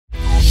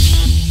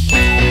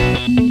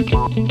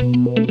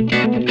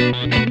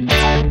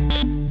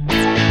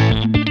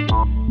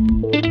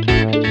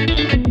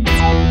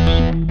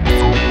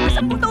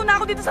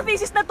Sa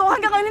thesis na to,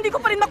 hanggang ngayon hindi ko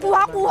pa rin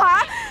nakuha-kuha.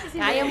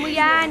 Kaya mo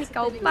yan,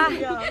 ikaw pa.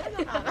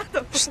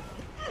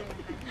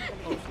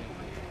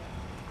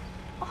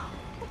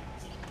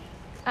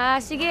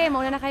 Sige,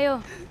 mauna na kayo.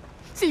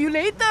 See you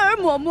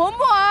later, mua.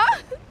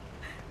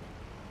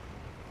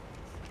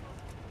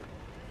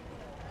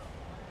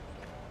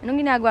 Anong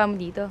ginagawa mo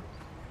dito?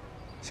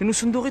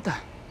 Sinusundo kita,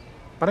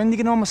 para hindi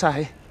ka naman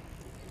masahe.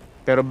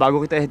 Pero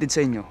bago kita ihatid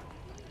sa inyo,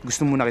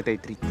 gusto muna kita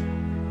i-treat.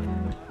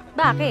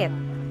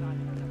 Bakit?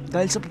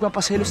 Dahil sa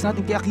pagpapaselos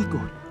natin kay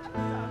Akiko.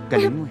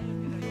 Galing mo eh.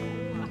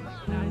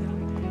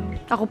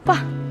 Ako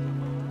pa.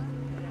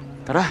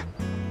 Tara.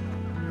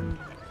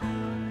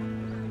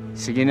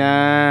 Sige na.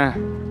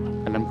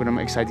 Alam ko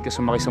naman excited ka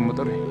sumakay sa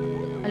motor eh.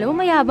 Alam mo,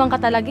 mayabang ka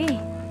talaga eh.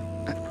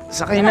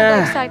 Sakay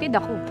na. Excited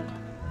ako.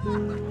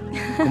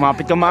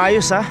 Kumapit ka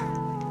maayos ha.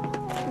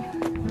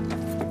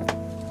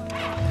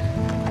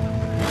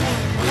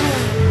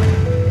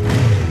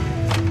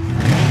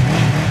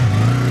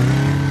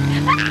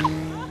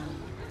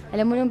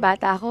 Alam mo, nung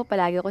bata ako,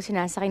 palagi ako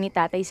sinasakay ni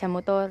tatay sa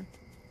motor.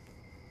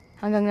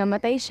 Hanggang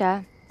namatay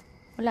siya,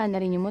 wala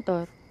na rin yung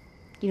motor.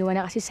 Kinuha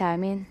na kasi sa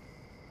amin.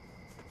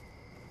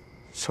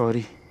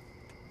 Sorry.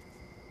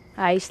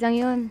 Ayos lang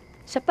yun.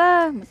 Siya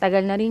pa,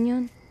 matagal na rin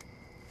yun.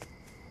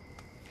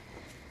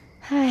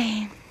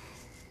 Ay,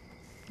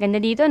 ganda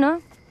dito,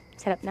 no?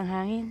 Sarap ng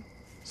hangin.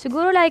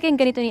 Siguro lagi kayong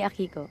ganito ni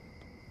Akiko.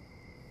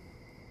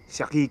 Si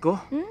Akiko?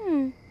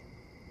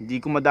 Hindi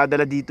ko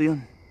madadala dito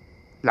yun.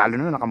 Lalo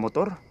na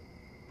nakamotor.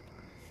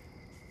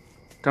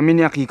 Kami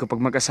ni Akiko,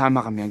 pag magkasama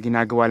kami, ang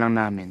ginagawa lang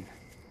namin,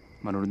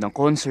 manonood ng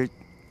concert,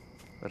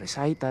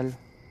 recital,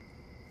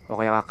 o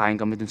kaya kakain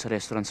kami dun sa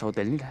restaurant sa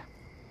hotel nila.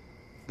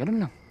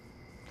 Ganun lang.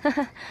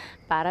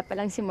 Para pa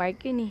lang si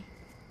Mark yun eh.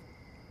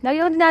 Lagi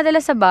akong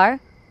dinadala sa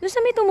bar, doon sa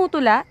may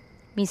tumutula.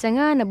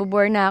 Minsan nga,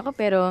 nabobore na ako,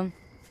 pero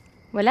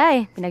wala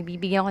eh,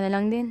 pinagbibigyan ko na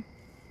lang din.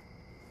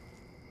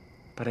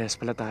 Parehas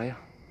pala tayo.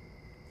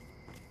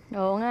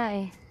 Oo nga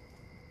eh.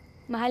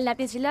 Mahal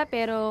natin sila,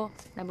 pero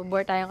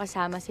nabobore tayong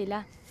kasama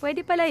sila.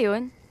 Pwede pala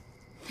yun.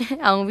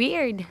 Ang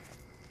weird.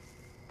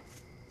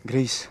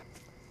 Grace,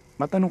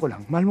 matanong ko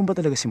lang, mahal mo ba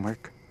talaga si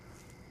Mark?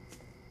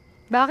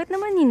 Bakit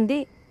naman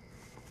hindi?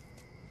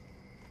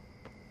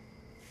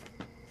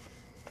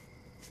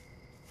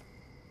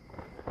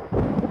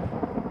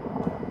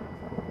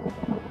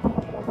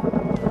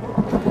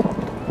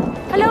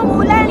 Hala,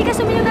 umuulan! Halika,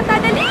 sumiyaw ng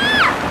tadali!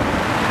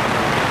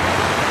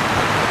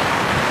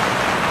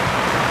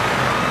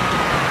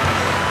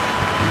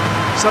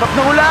 Sarap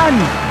ng ulan!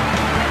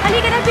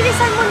 Halika na,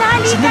 bilisan mo na!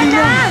 Halika Sandali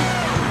na! lang.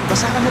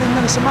 Basa ka na rin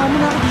lang. Samahan mo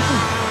na ako dito.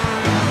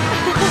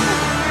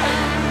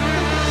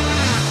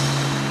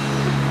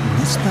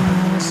 The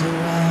stars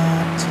are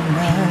out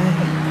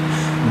tonight,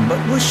 but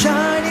we're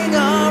shining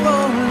our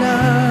own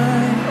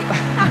light.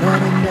 But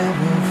I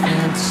never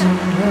felt so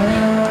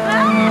right.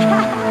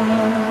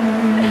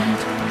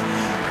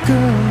 Girl,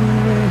 the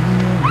way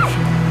you're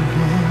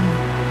feeling,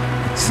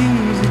 it's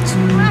easy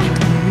to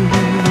believe.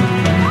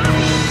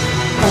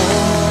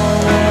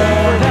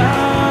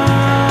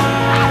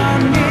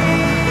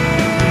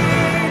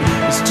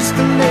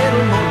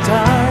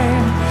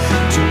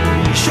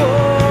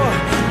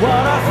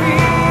 What I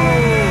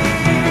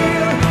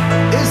feel,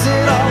 is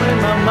it all in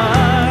my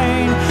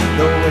mind?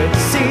 Though it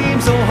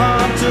seems so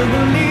hard to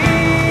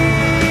believe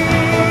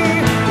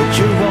that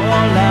you're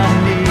all I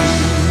need.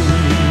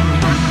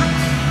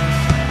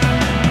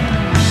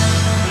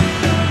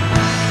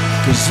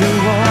 'Cause you're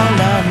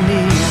all I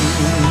need.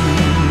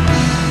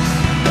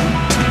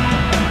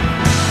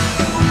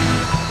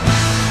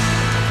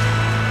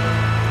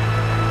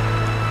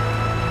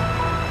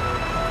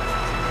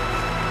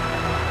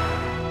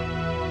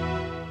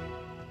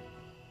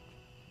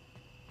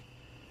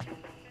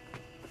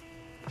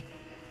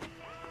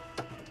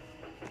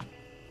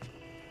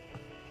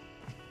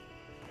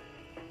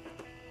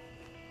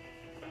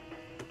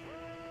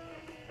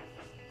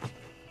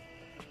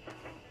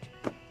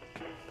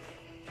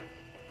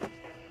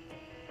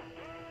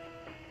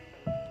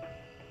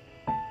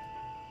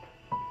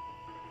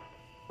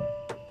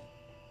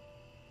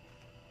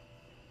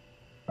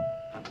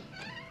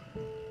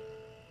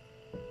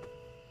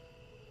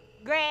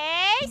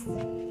 Grace?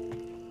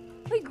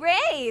 Uy,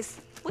 Grace!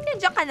 Uy,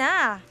 nandiyan ka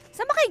na.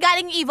 Saan ba kayo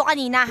galing yung Ivo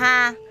kanina,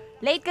 ha?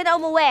 Late ka na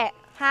umuwi,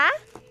 ha?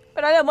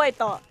 Pero alam mo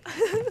ito,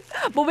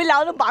 bumili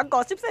ako ng bagong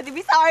costume sa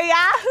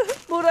Divisoria.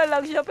 Mura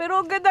lang siya,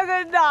 pero ang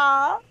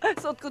ganda-ganda.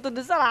 Suot ko to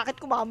dun sa racket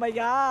ko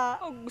mamaya.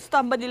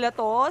 Gustuhan ba nila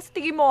to? Sa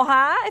tingin mo,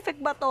 ha?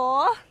 Effect ba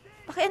to?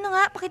 Ano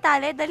nga,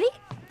 pakitali, dali.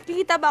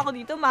 Kikita ba ako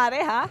dito,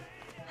 Mare, ha?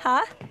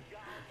 Ha?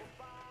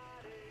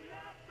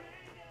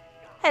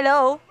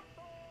 Hello?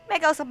 May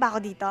kausap ba ako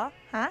dito?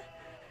 Ha?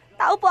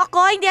 Tao po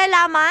ako, hindi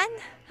alaman.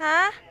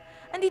 Ha?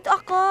 Andito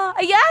ako.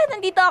 Ayan,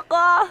 nandito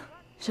ako.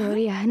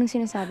 Sorry anong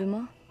sinasabi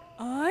mo?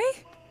 Ay,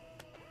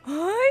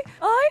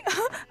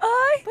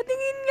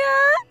 patingin nga.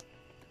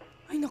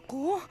 Ay,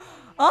 naku.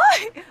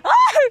 Ay!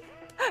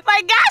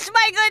 my gosh!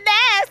 My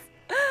goodness!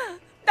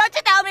 Don't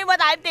you tell me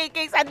what I'm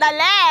thinking.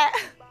 Sandali!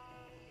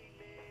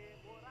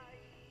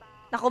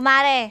 Naku,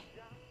 Mare.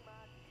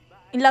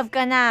 In love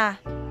ka na.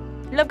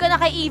 In love ka na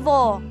kay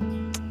Ivo.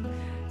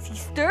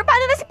 Sister,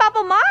 paano na si Papa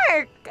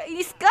Mark?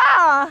 Kainis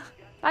ka.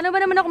 Paano ba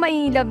naman ako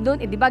mai-love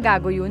doon? Eh, di ba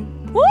gago yun?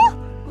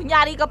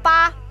 Kunyari ka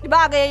pa. Di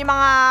ba, ganyan yung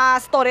mga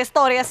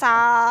storya-storya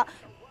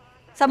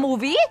sa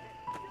movie?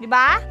 Di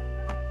ba?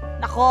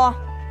 Nako.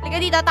 Halika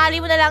dito,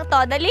 tali mo na lang to.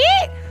 Dali!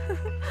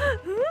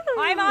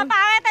 Hoy, mga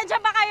pangit,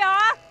 andyan ba kayo?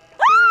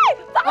 Ay!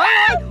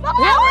 Bakit?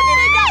 Bakit ako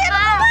tinigyan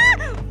ka?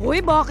 Uy,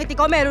 bakit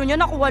ikaw meron yun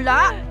ako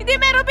wala? Hindi,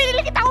 meron.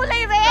 Pinili kita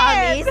kulay red.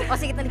 Promise? O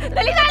sige, tali.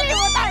 Dali, tali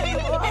mo, tali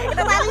mo.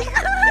 Tali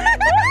ka.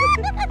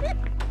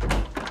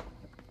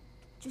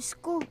 Diyos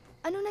ko,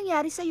 anong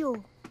nangyari sa'yo?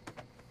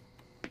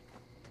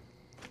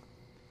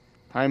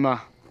 Hi, Ma.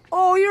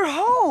 Oh, you're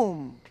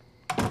home.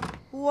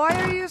 Why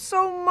are you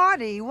so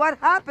muddy? What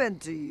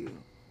happened to you?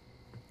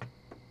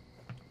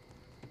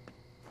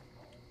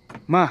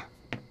 Ma,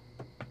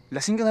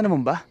 lasing ka na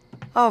naman ba?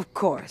 Of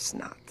course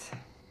not.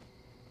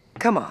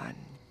 Come on,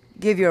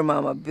 give your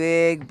mom a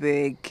big,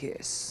 big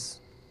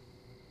kiss.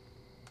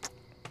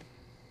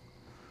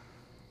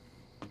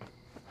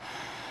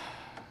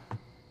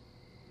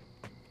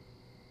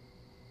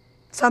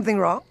 Something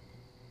wrong?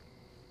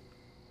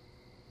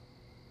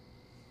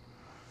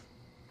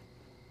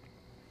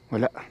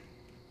 Wala.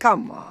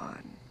 Come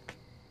on.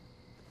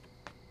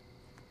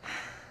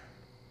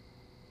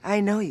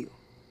 I know you.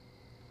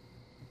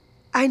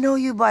 I know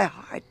you by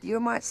heart. You're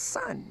my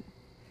son.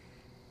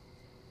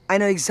 I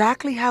know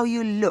exactly how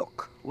you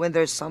look when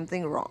there's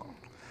something wrong.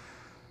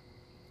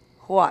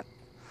 What?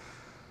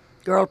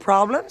 Girl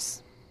problems?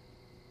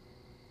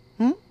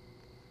 Hmm?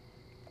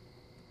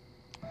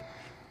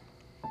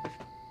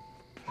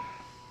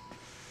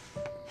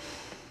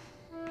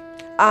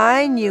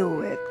 I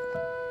knew it.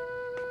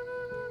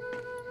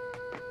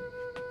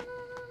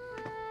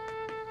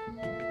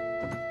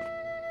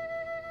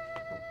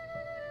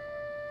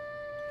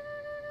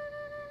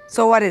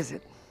 So what is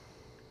it?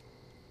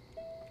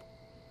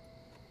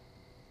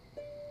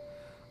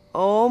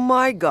 Oh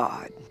my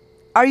God.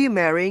 Are you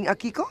marrying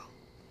Akiko?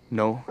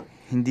 No,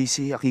 hindi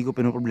si Akiko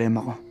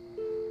pinoproblema ko.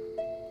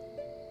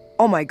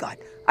 Oh my God.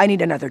 I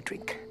need another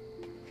drink.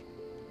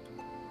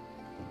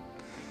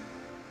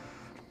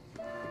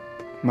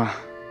 Ma,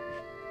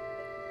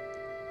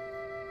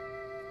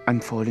 I'm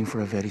falling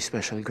for a very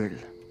special girl.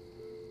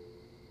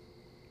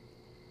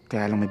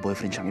 Kaya lang may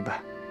boyfriend siyang iba.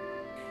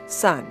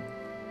 Son,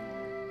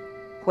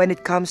 when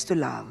it comes to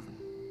love,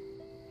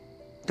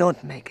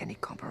 don't make any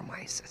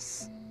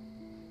compromises.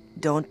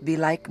 Don't be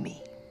like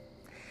me.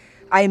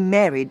 I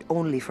married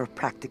only for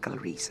practical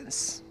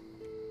reasons.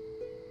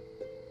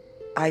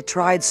 I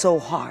tried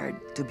so hard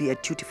to be a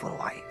dutiful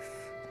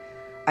wife.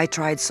 I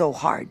tried so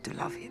hard to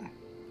love him.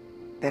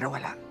 Pero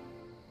wala.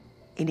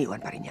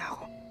 Iniwan pa rin niya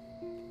ako.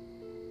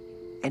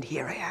 And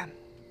here I am.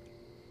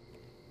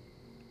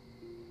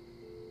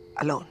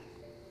 Alone.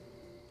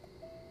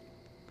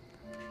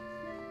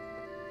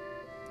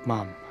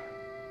 Mom,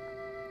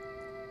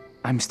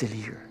 I'm still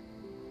here.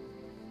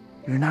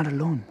 You're not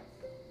alone.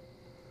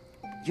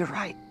 You're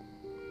right.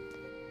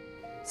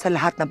 Sa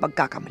lahat ng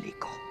pagkakamali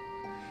ko,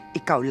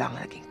 ikaw lang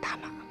ang naging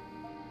tama.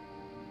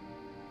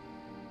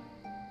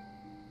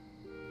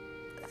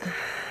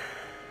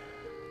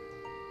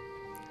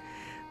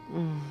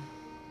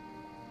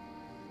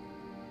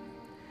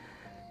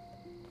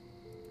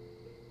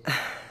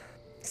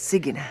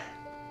 Sige na.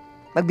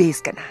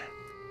 Magbihis ka na.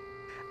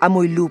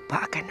 Amoy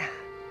lupa ka na.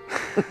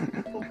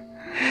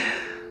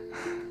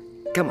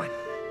 Come on.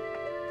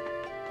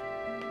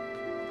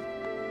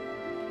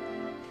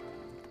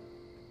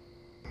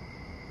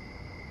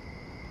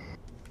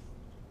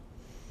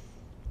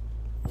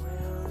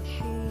 Will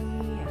she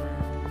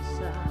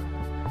answer?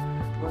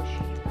 Will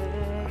she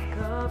pick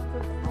up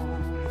the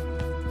phone?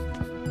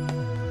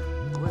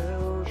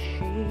 Will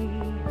she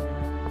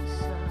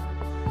answer?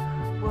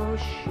 Will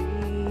she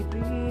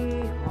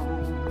be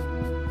home?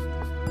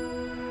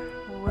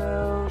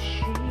 Will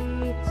she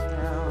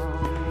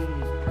tell me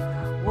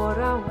what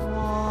I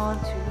want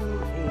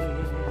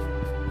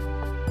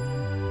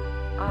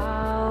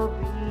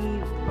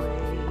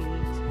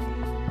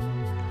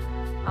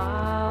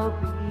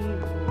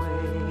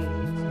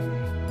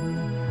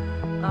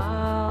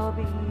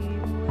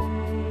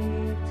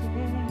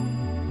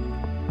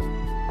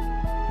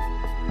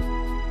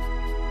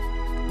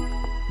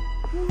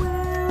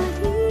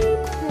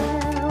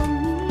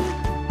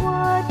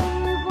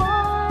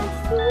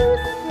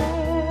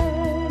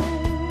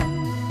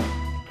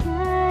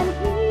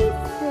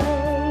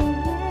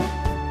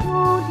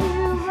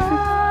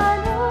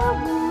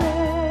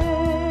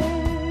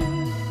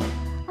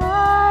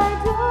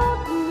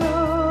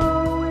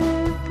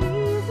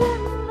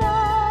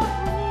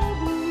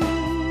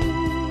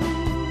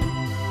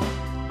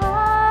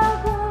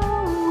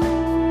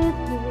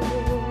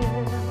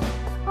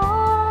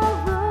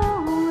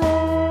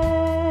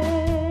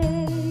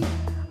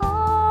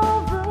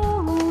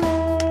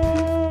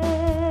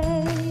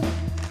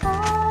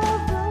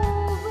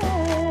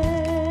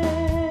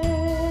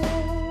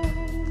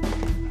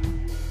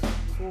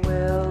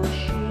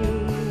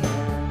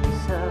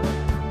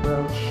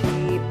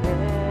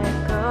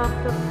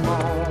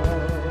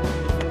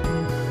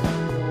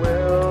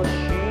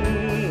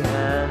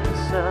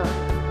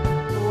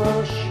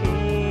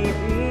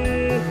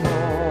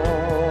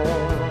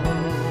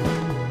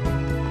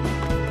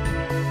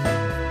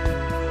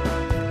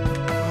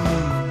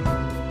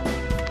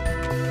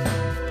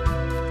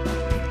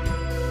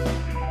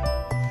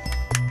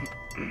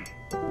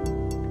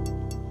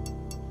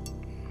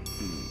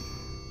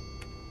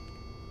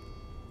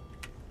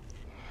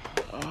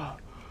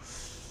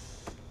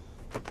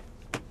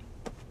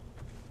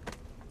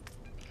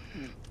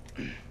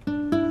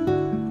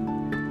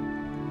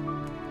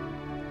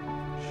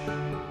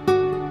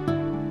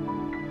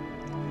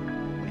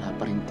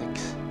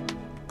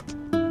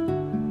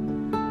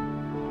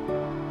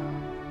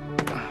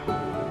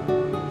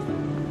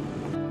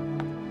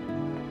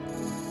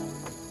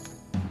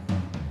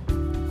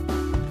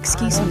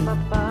Excuse me.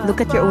 Look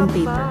at your own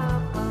paper.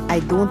 I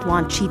don't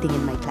want cheating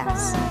in my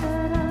class.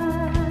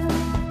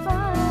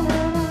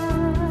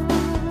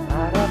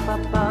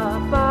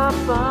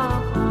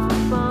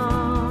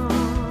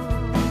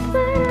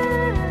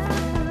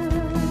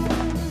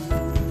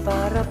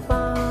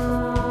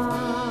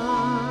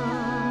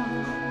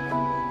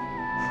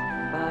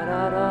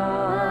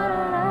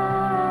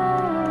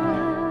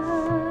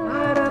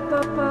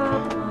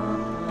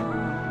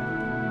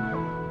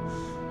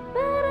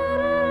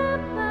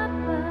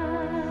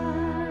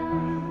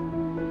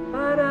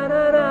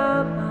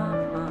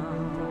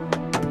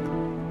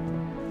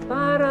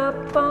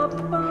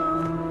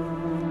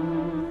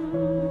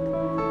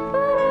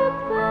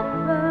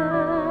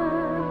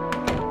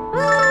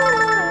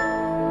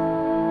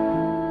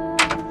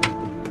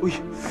 Uy!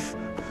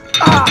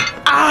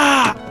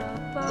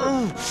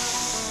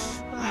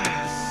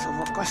 Sa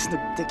wakas,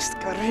 nag-text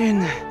ka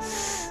rin.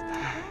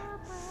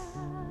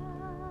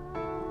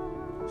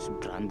 Si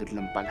Brandon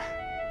lang pala.